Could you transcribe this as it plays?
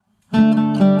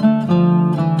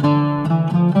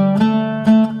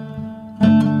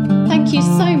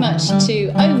much to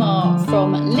Omar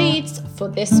from Leeds for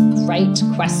this great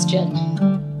question.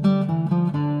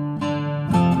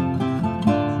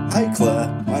 Hi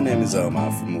Claire, my name is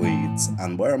Omar from Leeds,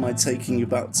 and where am I taking you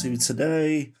back to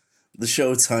today? The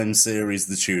Showtime series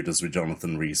The Tudors with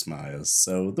Jonathan Rhys-Meyers,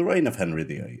 so the reign of Henry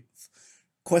VIII.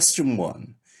 Question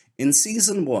 1. In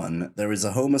Season 1, there is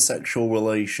a homosexual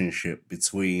relationship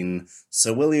between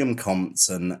Sir William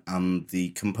Compton and the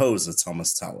composer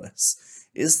Thomas Tallis.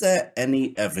 Is there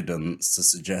any evidence to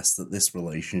suggest that this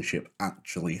relationship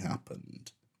actually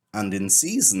happened? And in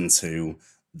Season 2,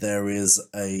 there is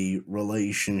a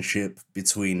relationship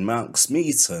between Mark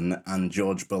Smeaton and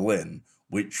George Boleyn,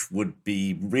 which would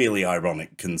be really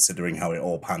ironic considering how it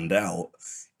all panned out.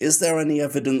 Is there any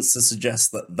evidence to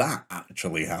suggest that that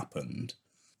actually happened?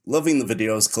 Loving the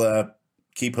videos, Claire.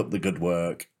 Keep up the good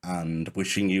work, and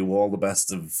wishing you all the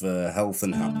best of health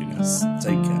and happiness.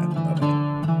 Take care. Bye-bye.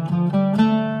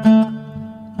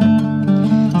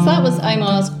 So that was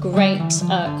Omar's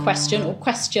great question or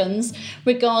questions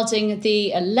regarding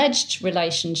the alleged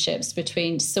relationships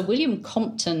between Sir William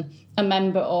Compton, a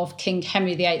member of King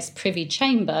Henry VIII's Privy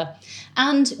Chamber,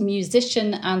 and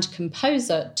musician and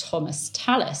composer Thomas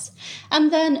Tallis,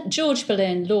 and then George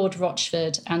Boleyn, Lord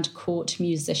Rochford, and court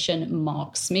musician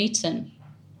Mark Smeaton.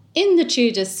 In the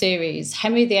Tudors series,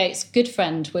 Henry VIII's good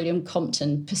friend William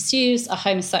Compton pursues a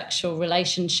homosexual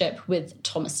relationship with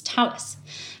Thomas Tallis.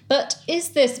 But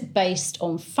is this based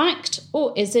on fact,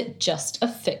 or is it just a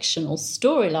fictional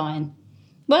storyline?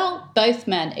 Well, both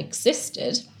men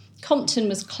existed. Compton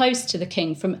was close to the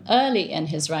king from early in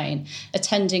his reign,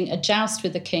 attending a joust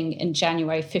with the king in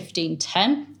January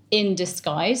 1510, in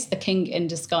disguise, the king in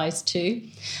disguise too,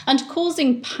 and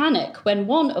causing panic when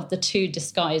one of the two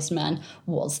disguised men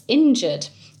was injured.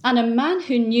 And a man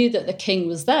who knew that the king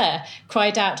was there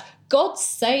cried out, "God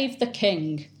save the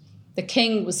king!" The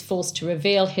king was forced to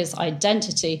reveal his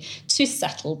identity to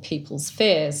settle people's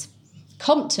fears.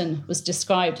 Compton was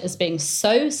described as being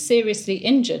so seriously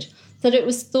injured that it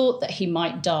was thought that he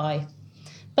might die.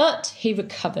 But he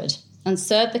recovered and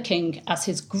served the king as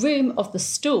his groom of the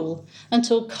stool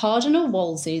until Cardinal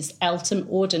Wolsey's Eltham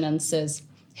Ordinances,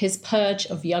 his purge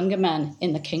of younger men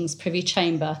in the king's privy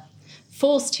chamber,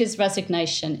 forced his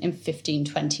resignation in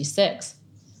 1526.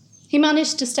 He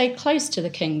managed to stay close to the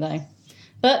king, though.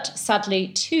 But sadly,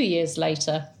 2 years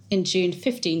later, in June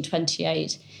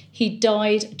 1528, he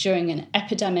died during an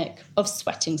epidemic of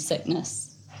sweating sickness.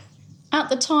 At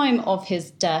the time of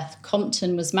his death,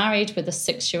 Compton was married with a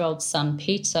 6-year-old son,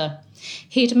 Peter.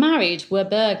 He'd married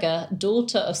Werburga,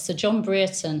 daughter of Sir John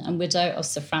Brereton and widow of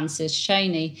Sir Francis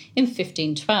Cheney, in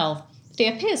 1512. But he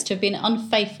appears to have been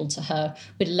unfaithful to her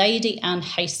with Lady Anne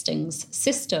Hastings,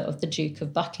 sister of the Duke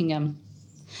of Buckingham.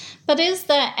 But is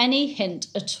there any hint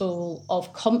at all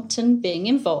of Compton being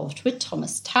involved with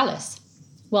Thomas Tallis?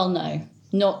 Well, no,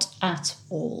 not at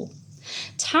all.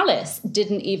 Tallis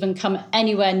didn't even come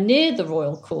anywhere near the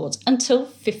royal court until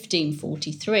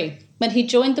 1543, when he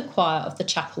joined the choir of the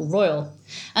Chapel Royal,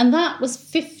 and that was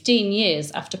 15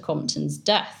 years after Compton's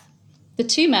death. The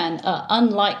two men are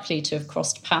unlikely to have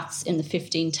crossed paths in the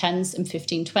 1510s and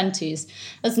 1520s,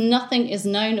 as nothing is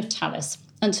known of Tallis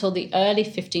until the early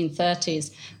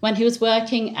 1530s, when he was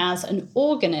working as an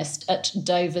organist at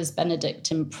Dover's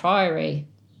Benedictine Priory.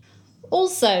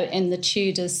 Also in the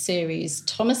Tudors series,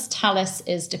 Thomas Tallis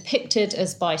is depicted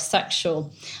as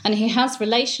bisexual, and he has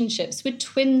relationships with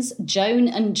twins Joan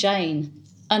and Jane,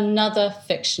 another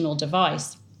fictional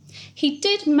device. He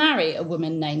did marry a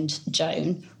woman named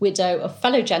Joan, widow of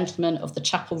fellow gentleman of the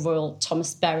Chapel Royal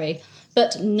Thomas Berry,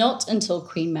 but not until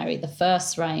Queen Mary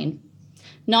I's reign.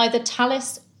 Neither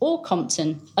Tallis or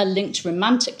Compton are linked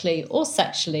romantically or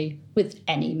sexually with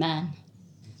any men.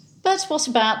 But what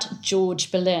about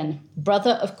George Boleyn,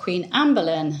 brother of Queen Anne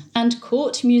Boleyn, and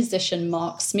court musician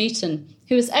Mark Smeaton,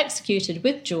 who was executed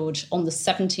with George on the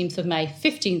 17th of May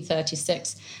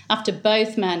 1536 after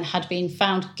both men had been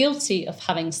found guilty of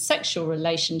having sexual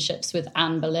relationships with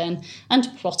Anne Boleyn and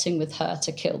plotting with her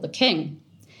to kill the king?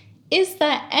 Is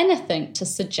there anything to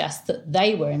suggest that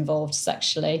they were involved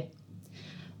sexually?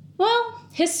 Well,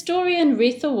 historian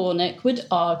Retha Warnick would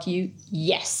argue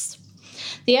yes.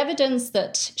 The evidence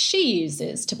that she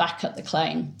uses to back up the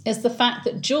claim is the fact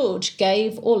that George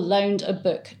gave or loaned a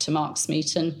book to Mark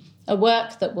Smeaton, a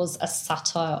work that was a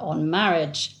satire on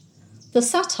marriage. The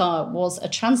satire was a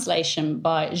translation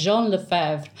by Jean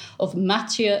Lefebvre of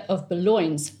Mathieu of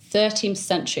Boulogne's 13th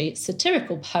century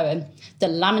satirical poem, The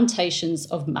Lamentations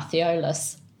of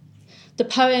Matthiolus. The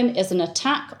poem is an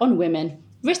attack on women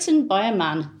written by a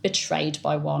man betrayed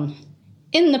by one.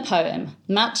 In the poem,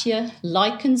 Mathieu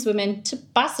likens women to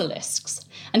basilisks,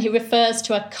 and he refers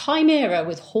to a chimera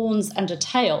with horns and a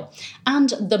tail, and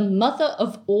the mother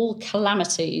of all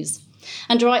calamities,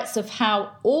 and writes of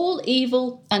how all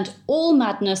evil and all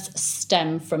madness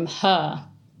stem from her.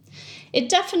 It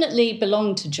definitely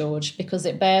belonged to George because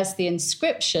it bears the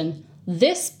inscription,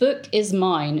 "This book is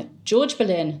mine, George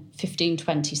Boleyn,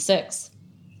 1526.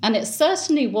 And it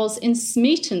certainly was in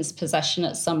Smeaton's possession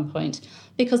at some point,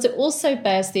 because it also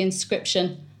bears the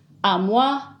inscription, "À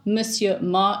moi, Monsieur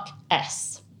Mark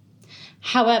S."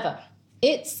 However,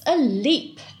 it's a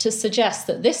leap to suggest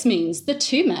that this means the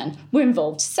two men were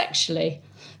involved sexually,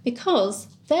 because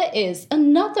there is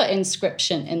another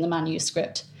inscription in the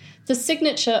manuscript, the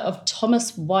signature of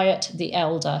Thomas Wyatt the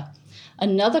Elder,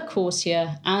 another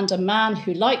courtier and a man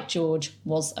who, like George,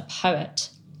 was a poet.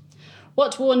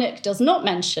 What Warnick does not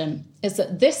mention is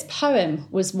that this poem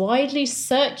was widely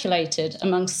circulated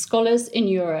among scholars in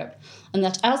Europe, and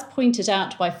that, as pointed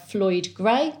out by Floyd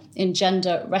Gray in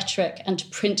Gender, Rhetoric and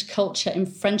Print Culture in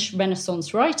French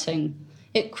Renaissance Writing,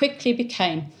 it quickly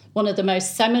became one of the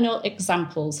most seminal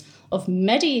examples of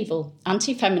medieval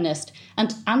anti-feminist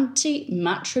and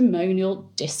anti-matrimonial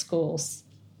discourse.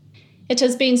 It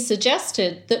has been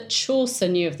suggested that Chaucer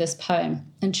knew of this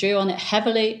poem and drew on it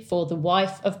heavily for The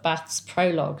Wife of Bath's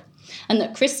prologue, and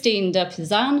that Christine de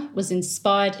Pizan was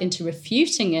inspired into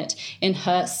refuting it in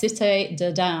her Cité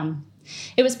de Dames.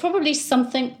 It was probably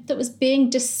something that was being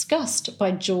discussed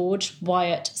by George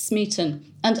Wyatt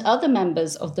Smeaton and other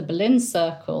members of the Boleyn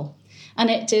Circle, and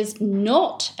it is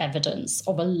not evidence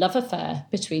of a love affair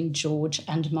between George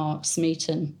and Mark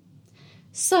Smeaton.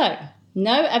 So,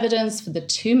 no evidence for the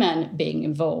two men being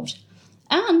involved.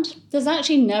 And there's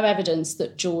actually no evidence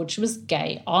that George was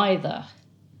gay either.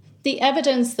 The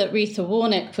evidence that Retha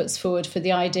Warnick puts forward for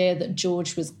the idea that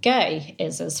George was gay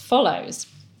is as follows.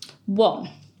 1.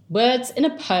 Words in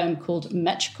a poem called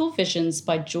Metrical Visions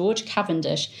by George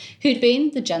Cavendish, who'd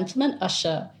been the gentleman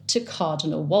usher to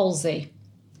Cardinal Wolsey.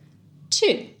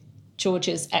 2.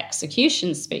 George's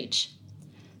execution speech.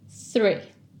 3.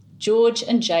 George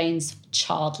and Jane's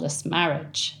childless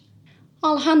marriage.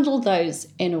 I'll handle those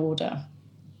in order.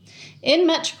 In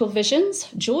Metrical Visions,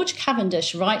 George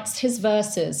Cavendish writes his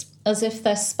verses as if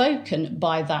they're spoken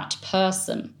by that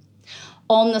person.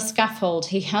 On the scaffold,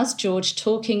 he has George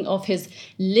talking of his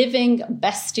living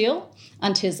bestial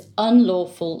and his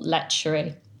unlawful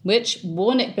lechery, which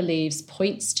Warnick believes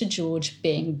points to George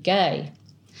being gay.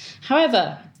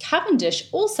 However, Cavendish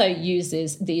also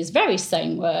uses these very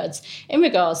same words in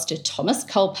regards to Thomas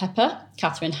Culpeper,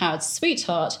 Catherine Howard's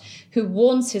sweetheart, who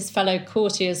warns his fellow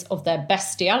courtiers of their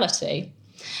bestiality.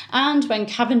 And when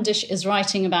Cavendish is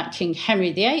writing about King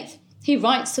Henry VIII, he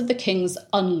writes of the king's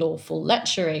unlawful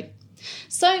lechery.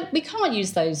 So we can't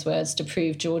use those words to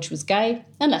prove George was gay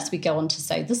unless we go on to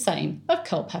say the same of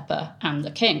Culpeper and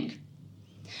the king.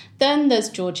 Then there's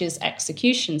George's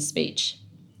execution speech.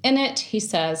 In it, he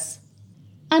says,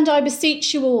 "And I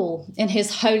beseech you all, in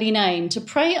his holy name, to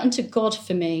pray unto God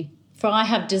for me, for I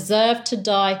have deserved to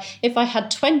die if I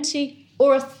had 20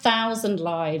 or 1,000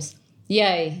 lives,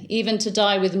 yea, even to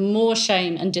die with more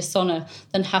shame and dishonour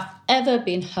than hath ever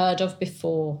been heard of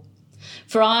before.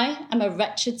 For I am a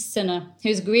wretched sinner, who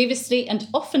is grievously and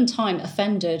oftentime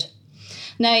offended.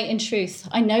 Nay, in truth,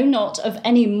 I know not of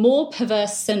any more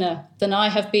perverse sinner than I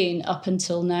have been up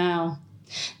until now.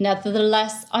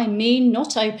 Nevertheless, I mean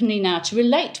not openly now to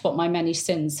relate what my many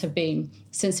sins have been,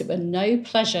 since it were no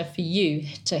pleasure for you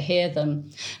to hear them,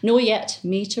 nor yet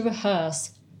me to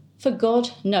rehearse, for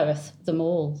God knoweth them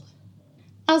all."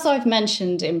 As I've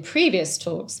mentioned in previous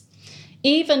talks,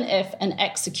 even if an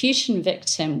execution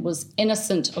victim was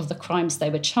innocent of the crimes they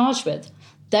were charged with,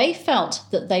 they felt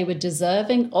that they were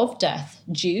deserving of death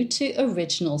due to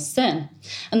original sin,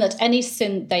 and that any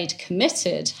sin they'd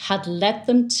committed had led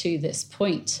them to this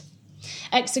point.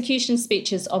 Execution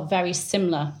speeches are very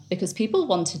similar because people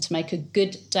wanted to make a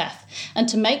good death and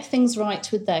to make things right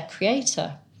with their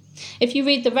creator. If you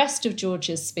read the rest of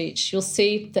George's speech, you'll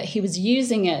see that he was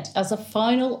using it as a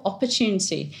final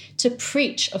opportunity to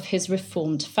preach of his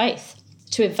reformed faith,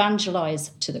 to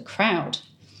evangelise to the crowd.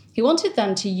 He wanted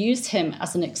them to use him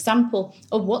as an example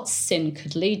of what sin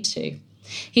could lead to.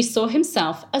 He saw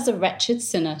himself as a wretched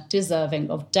sinner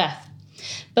deserving of death.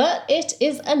 But it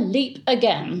is a leap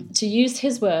again to use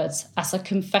his words as a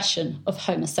confession of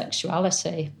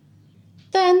homosexuality.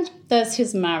 Then there's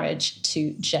his marriage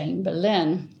to Jane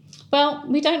Boleyn. Well,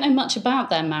 we don't know much about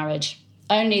their marriage,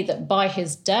 only that by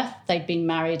his death they'd been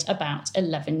married about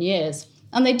 11 years,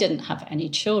 and they didn't have any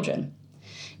children.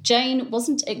 Jane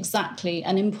wasn't exactly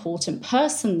an important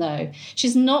person, though.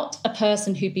 She's not a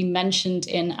person who'd be mentioned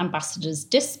in ambassadors'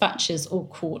 dispatches or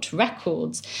court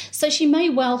records, so she may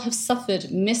well have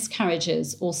suffered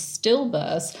miscarriages or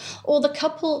stillbirths, or the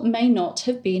couple may not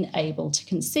have been able to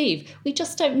conceive. We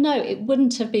just don't know. It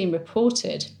wouldn't have been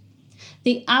reported.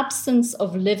 The absence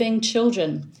of living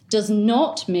children does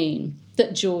not mean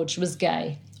that George was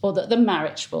gay or that the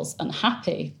marriage was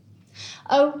unhappy.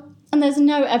 Oh, and there's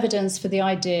no evidence for the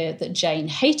idea that Jane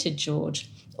hated George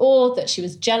or that she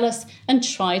was jealous and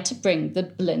tried to bring the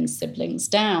Boleyn siblings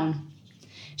down.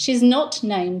 She's not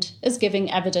named as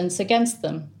giving evidence against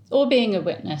them or being a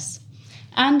witness,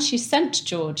 and she sent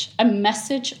George a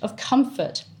message of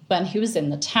comfort when he was in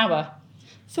the Tower,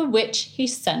 for which he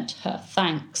sent her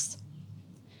thanks.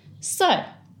 So,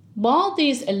 while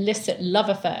these illicit love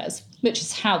affairs, which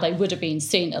is how they would have been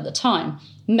seen at the time,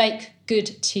 make good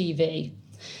TV,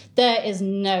 there is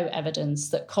no evidence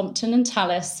that Compton and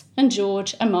Tallis and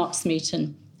George and Mark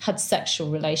Smeaton had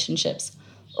sexual relationships,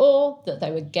 or that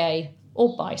they were gay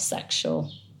or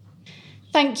bisexual.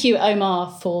 Thank you,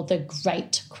 Omar, for the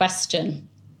great question.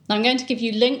 I'm going to give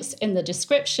you links in the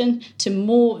description to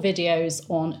more videos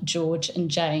on George and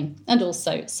Jane, and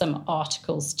also some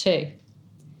articles too.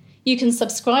 You can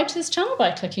subscribe to this channel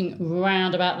by clicking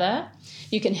round about there.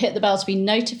 You can hit the bell to be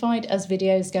notified as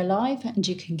videos go live, and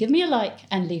you can give me a like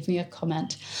and leave me a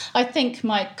comment. I think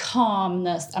my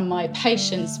calmness and my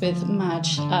patience with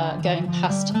Madge going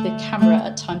past the camera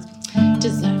at times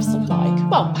deserves a like.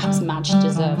 Well, perhaps Madge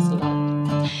deserves a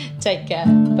like. Take care.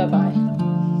 Bye-bye.